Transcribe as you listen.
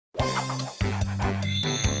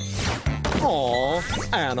Aw,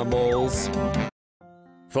 animals.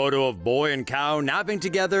 Photo of boy and cow napping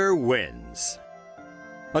together wins.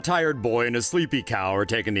 A tired boy and a sleepy cow are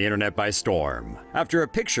taking the internet by storm after a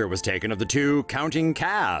picture was taken of the two counting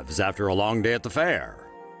calves after a long day at the fair.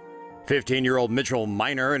 15-year-old Mitchell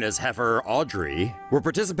Miner and his heifer Audri were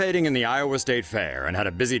participating in the Iowa State Fair and had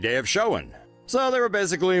a busy day of showing, so they were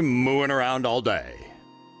basically mooing around all day.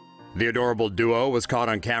 The adorable duo was caught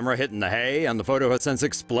on camera hitting the hay, and the photo has since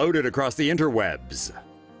exploded across the interwebs.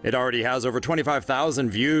 It already has over 25,000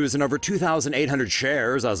 views and over 2,800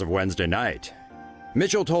 shares as of Wednesday night.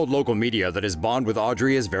 Mitchell told local media that his bond with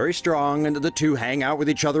Audri is very strong and that the two hang out with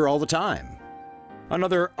each other all the time.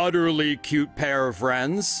 Another utterly cute pair of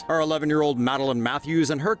friends are 11-year-old Madeline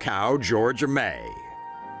Mathews and her cow, Georgia May.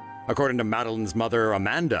 According to Madeline's mother,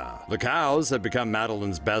 Amanda, the cows have become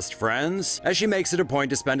Madeline's best friends as she makes it a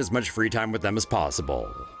point to spend as much free time with them as possible.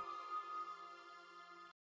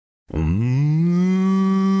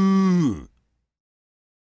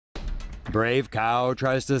 Brave cow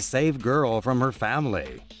tries to save girl from her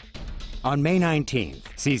family. On May 19th,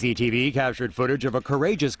 CCTV captured footage of a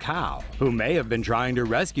courageous cow who may have been trying to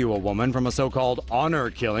rescue a woman from a so-called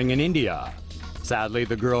honor killing in India. Sadly,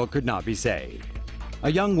 the girl could not be saved.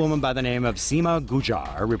 A young woman by the name of Seema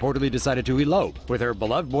Gujar reportedly decided to elope with her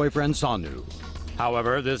beloved boyfriend Sonu.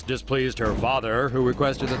 However, this displeased her father, who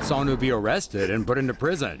requested that Sonu be arrested and put into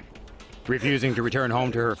prison. Refusing to return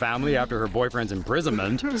home to her family after her boyfriend's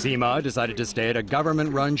imprisonment, Seema decided to stay at a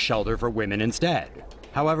government-run shelter for women instead.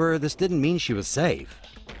 However, this didn't mean she was safe.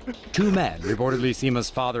 Two men, reportedly Seema's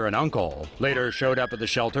father and uncle, later showed up at the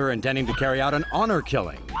shelter intending to carry out an honor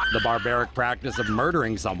killing, the barbaric practice of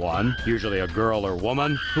murdering someone, usually a girl or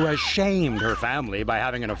woman, who has shamed her family by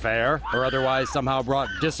having an affair or otherwise somehow brought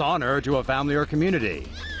dishonor to a family or community.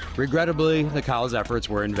 Regrettably, the cow's efforts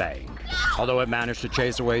were in vain. Although it managed to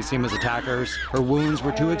chase away Seema's attackers, her wounds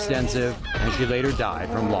were too extensive and she later died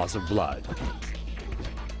from loss of blood.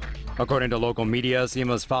 According to local media,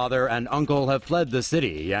 Seema's father and uncle have fled the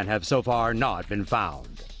city and have so far not been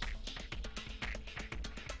found.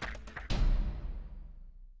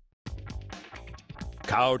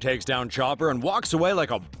 Cow takes down chopper and walks away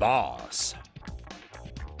like a boss.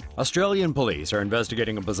 Australian police are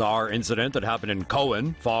investigating a bizarre incident that happened in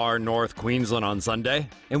Cowan, far north Queensland on Sunday,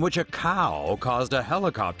 in which a cow caused a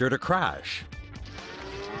helicopter to crash.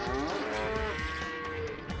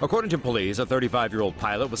 According to police, a 35-year-old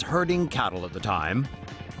pilot was herding cattle at the time.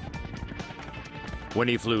 When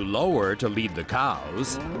he flew lower to lead the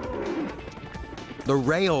cows, the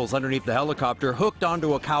rails underneath the helicopter hooked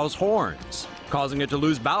onto a cow's horns, causing it to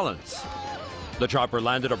lose balance. The chopper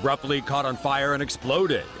landed abruptly, caught on fire, and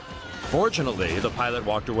exploded. Fortunately, the pilot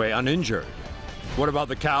walked away uninjured. What about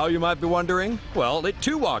the cow, you might be wondering? Well, it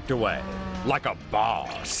too walked away, like a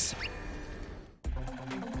boss.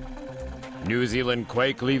 New Zealand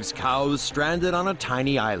quake leaves cows stranded on a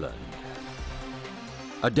tiny island.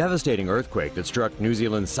 A devastating earthquake that struck New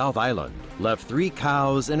Zealand's South Island left 3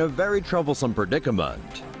 cows in a very troublesome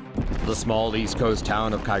predicament. The small east coast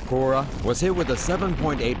town of Kaikoura was hit with a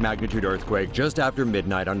 7.8 magnitude earthquake just after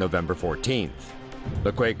midnight on November 14th.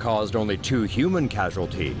 The quake caused only 2 human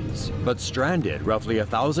casualties, but stranded roughly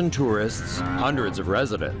 1,000 tourists, hundreds of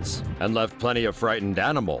residents, and left plenty of frightened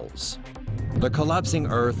animals. The collapsing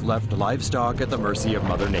earth left livestock at the mercy of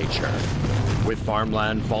Mother Nature. With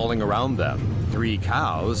farmland falling around them, 3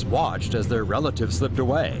 cows watched as their relatives slipped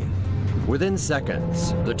away. Within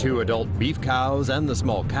seconds, the 2 adult beef cows and the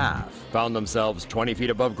small calf found themselves 20 feet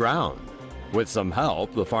above ground. With some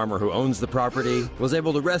help, the farmer who owns the property was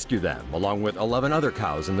able to rescue them along with 11 other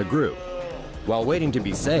cows in the group. While waiting to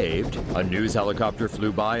be saved, a news helicopter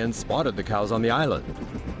flew by and spotted the cows on the island.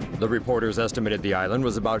 The reporters estimated the island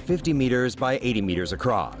was about 50 meters by 80 meters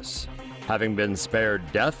across. Having been spared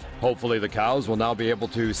death, hopefully the cows will now be able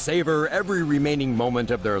to savor every remaining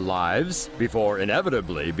moment of their lives before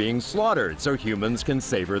inevitably being slaughtered so humans can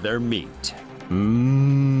savor their meat.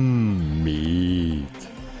 Meat.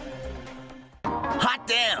 Hot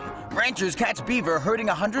damn! Ranchers catch beaver herding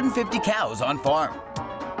 150 cows on farm.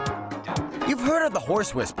 You've heard of the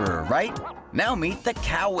horse whisperer, right? Now meet the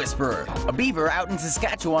cow whisperer, a beaver out in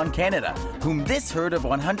Saskatchewan, Canada, whom this herd of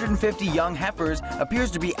 150 young heifers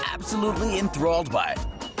appears to be absolutely enthralled by.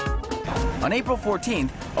 On April 14th,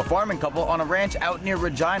 a farming couple on a ranch out near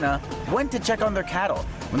Regina went to check on their cattle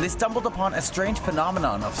when they stumbled upon a strange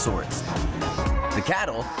phenomenon of sorts. The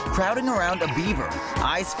cattle crowding around a beaver,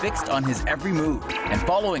 eyes fixed on his every move, and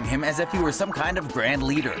following him as if he were some kind of grand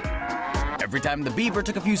leader. Every time the beaver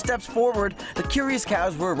took a few steps forward, the curious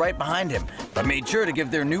cows were right behind him, but made sure to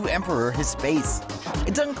give their new emperor his space.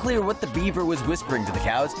 It's unclear what the beaver was whispering to the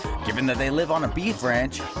cows, given that they live on a beef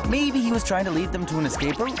ranch. Maybe he was trying to lead them to an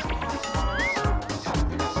escape route?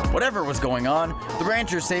 Whatever was going on, the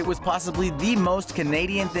ranchers say it was possibly the most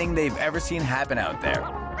Canadian thing they've ever seen happen out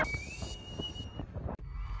there.